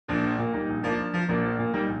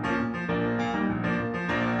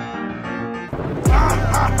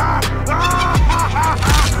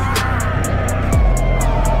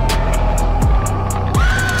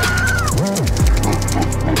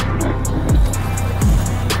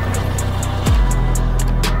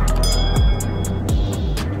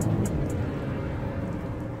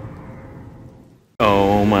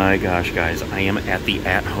my gosh, guys, I am at the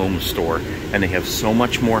at-home store, and they have so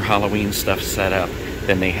much more Halloween stuff set up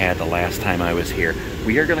than they had the last time I was here.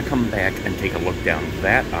 We are going to come back and take a look down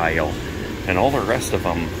that aisle and all the rest of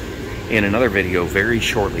them in another video very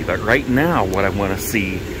shortly. But right now, what I want to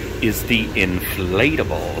see is the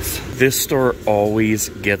inflatables. This store always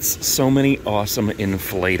gets so many awesome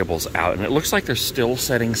inflatables out, and it looks like they're still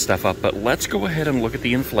setting stuff up, but let's go ahead and look at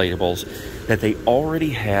the inflatables that they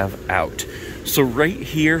already have out. So right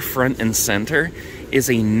here, front and center, is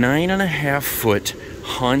a 9.5 foot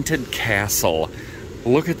haunted castle.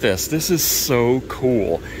 Look at this. This is so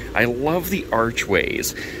cool. I love the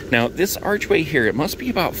archways. Now, this archway here, it must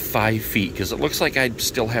be about 5 feet, because it looks like I'd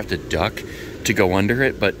still have to duck to go under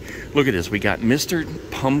it. But look at this. We got Mr.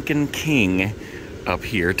 Pumpkin King up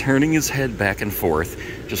here, turning his head back and forth,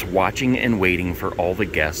 just watching and waiting for all the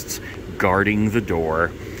guests, guarding the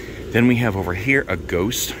door. Then we have over here a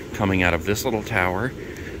ghost coming out of this little tower.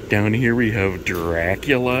 Down here we have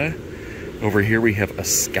Dracula. Over here we have a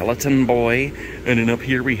skeleton boy. And then up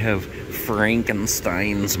here we have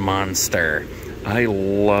Frankenstein's monster. I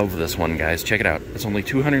love this one, guys. Check it out. It's only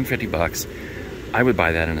 250 bucks. I would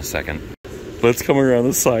buy that in a second. Let's come around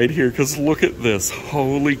the side here, because look at this.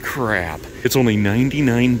 Holy crap. It's only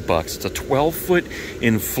 99 bucks. It's a 12-foot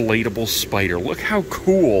inflatable spider. Look how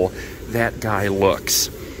cool that guy looks.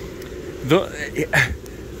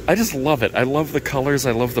 I just love it. I love the colors.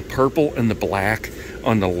 I love the purple and the black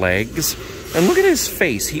on the legs. And look at his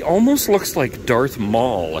face. He almost looks like Darth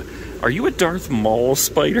Maul. Are you a Darth Maul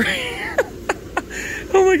spider?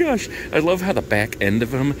 Oh my gosh. I love how the back end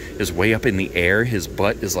of him is way up in the air. His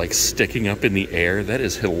butt is like sticking up in the air. That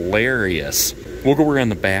is hilarious. We'll go around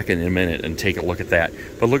the back in a minute and take a look at that.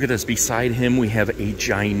 But look at this. Beside him, we have a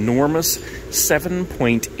ginormous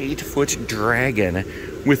 7.8 foot dragon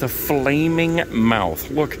with a flaming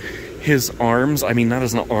mouth. Look, his arms, I mean, not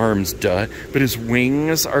his arms, duh, but his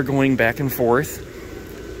wings are going back and forth.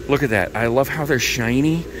 Look at that. I love how they're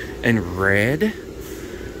shiny and red.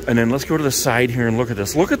 And then let's go to the side here and look at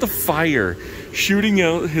this. Look at the fire shooting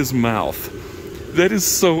out his mouth. That is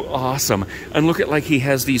so awesome. And look at, like, he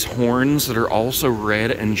has these horns that are also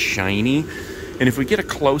red and shiny. And if we get a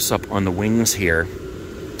close-up on the wings here,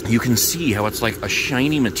 you can see how it's like a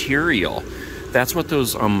shiny material. That's what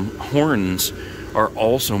those horns are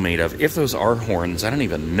also made of. If those are horns, I don't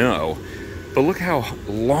even know. But look how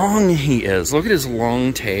long he is. Look at his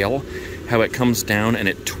long tail, how it comes down and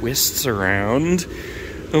it twists around.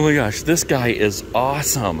 Oh my gosh, this guy is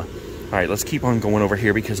awesome. All right, let's keep on going over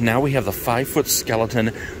here, because now we have the 5-foot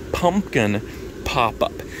skeleton pumpkin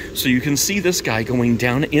pop-up. So you can see this guy going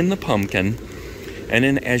down in the pumpkin, and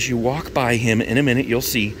then as you walk by him in a minute, you'll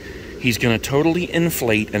see he's going to totally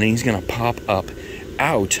inflate, and he's going to pop up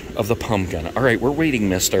out of the pumpkin. All right, we're waiting,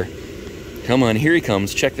 mister. Come on, here he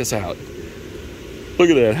comes. Check this out. Look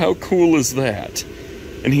at that. How cool is that?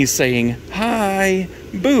 And he's saying, "Hi,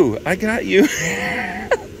 boo, I got you."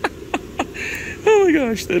 Oh my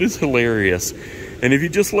gosh, that is hilarious. And if you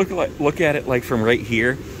just look at it like from right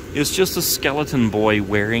here, it's just a skeleton boy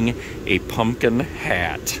wearing a pumpkin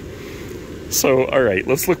hat. So, all right,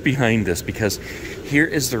 let's look behind this, because here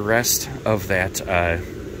is the rest of that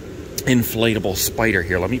inflatable spider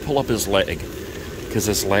here. Let me pull up his leg, because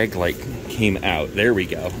his leg, like, came out. There we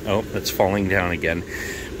go. Oh, it's falling down again.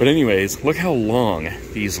 But anyways, look how long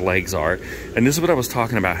these legs are. And this is what I was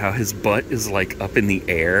talking about, how his butt is, like, up in the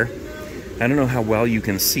air. I don't know how well you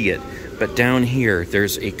can see it, but down here,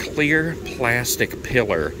 there's a clear plastic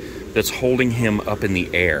pillar that's holding him up in the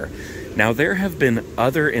air. Now, there have been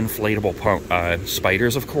other inflatable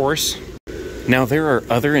spiders, of course. Now, there are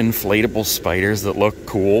other inflatable spiders that look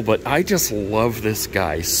cool, but I just love this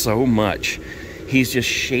guy so much. He's just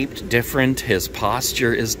shaped different, his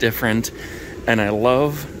posture is different, and I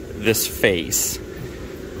love this face.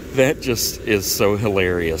 That just is so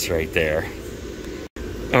hilarious right there.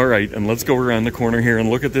 All right, and let's go around the corner here and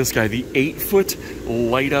look at this guy, the 8-foot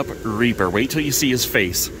light-up Reaper. Wait till you see his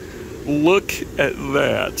face. Look at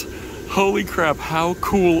that. Holy crap, how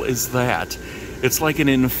cool is that? It's like an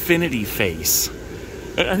infinity face.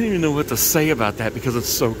 I don't even know what to say about that, because it's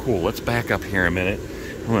so cool. Let's back up here a minute.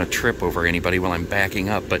 I don't want to trip over anybody while I'm backing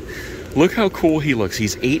up, but look how cool he looks.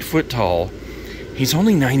 He's 8 foot tall. He's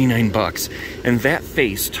only 99 bucks, and that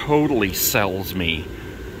face totally sells me.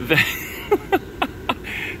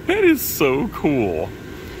 That is so cool.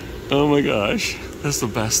 Oh my gosh, that's the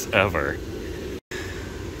best ever.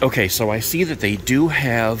 Okay, so I see that they do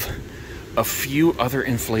have a few other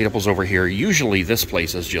inflatables over here. Usually this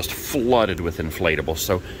place is just flooded with inflatables,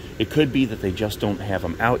 so it could be that they just don't have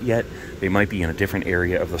them out yet. They might be in a different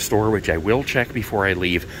area of the store, which I will check before I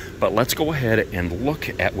leave. But let's go ahead and look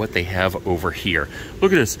at what they have over here.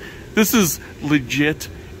 Look at this. This is legit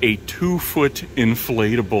a 2-foot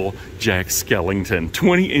inflatable Jack Skellington.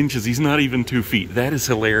 20 inches. He's not even 2 feet. That is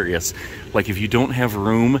hilarious. Like, if you don't have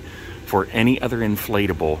room for any other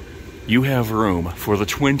inflatable, you have room for the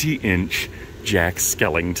 20-inch Jack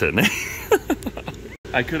Skellington.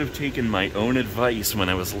 I could have taken my own advice when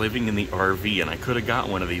I was living in the RV, and I could have got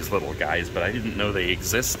one of these little guys, but I didn't know they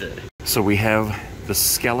existed. So we have the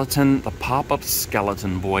skeleton, the pop-up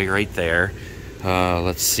skeleton boy right there.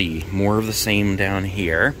 Let's see, more of the same down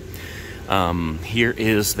here. Here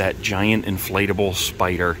is that giant inflatable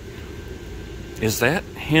spider. Is that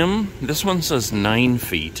him? This one says 9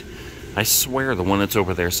 feet. I swear the one that's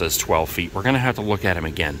over there says 12 feet. We're going to have to look at him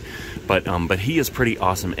again. But he is pretty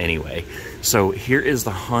awesome anyway. So here is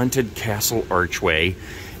the haunted castle archway.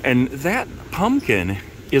 And that pumpkin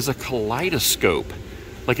is a kaleidoscope.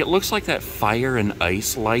 Like, it looks like that fire and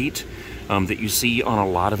ice light that you see on a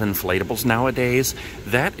lot of inflatables nowadays.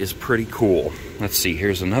 That is pretty cool. Let's see,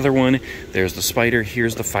 here's another one. There's the spider.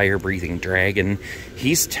 Here's the fire-breathing dragon.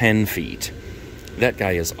 He's 10 feet. That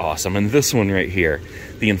guy is awesome. And this one right here,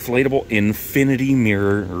 the inflatable Infinity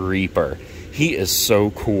Mirror Reaper. He is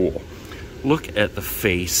so cool. Look at the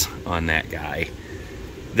face on that guy.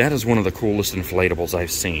 That is one of the coolest inflatables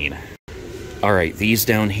I've seen. All right, these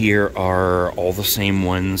down here are all the same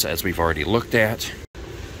ones as we've already looked at.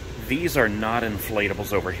 These are not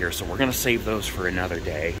inflatables over here, so we're going to save those for another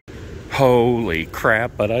day. Holy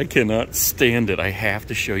crap, but I cannot stand it. I have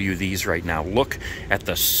to show you these right now. Look at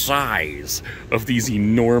the size of these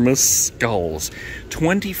enormous skulls.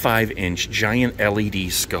 25-inch giant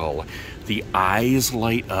LED skull. The eyes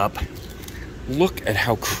light up. Look at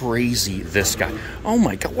how crazy this guy... Oh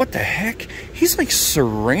my god, what the heck? He's like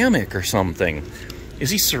ceramic or something.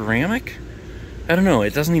 Is he ceramic? I don't know,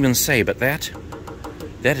 it doesn't even say, but that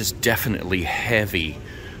is definitely heavy.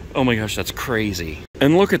 Oh my gosh, that's crazy.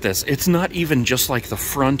 And look at this. It's not even just like the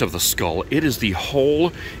front of the skull. It is the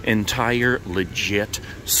whole entire legit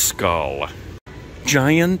skull.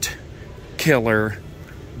 Giant killer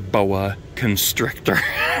boa constrictor.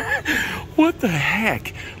 What the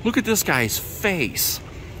heck? Look at this guy's face.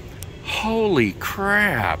 Holy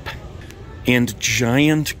crap. And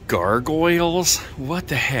giant gargoyles? What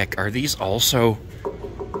the heck? Are these also...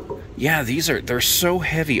 Yeah, they're so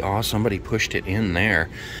heavy. Oh, somebody pushed it in there.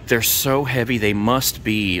 They're so heavy, they must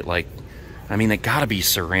be like, I mean, they gotta be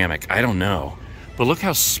ceramic. I don't know. But look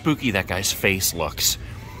how spooky that guy's face looks.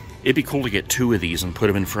 It'd be cool to get 2 of these and put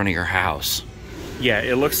them in front of your house. Yeah,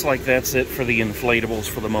 it looks like that's it for the inflatables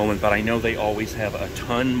for the moment, but I know they always have a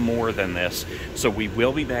ton more than this. So we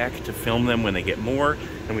will be back to film them when they get more,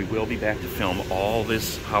 and we will be back to film all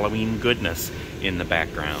this Halloween goodness in the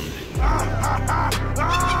background.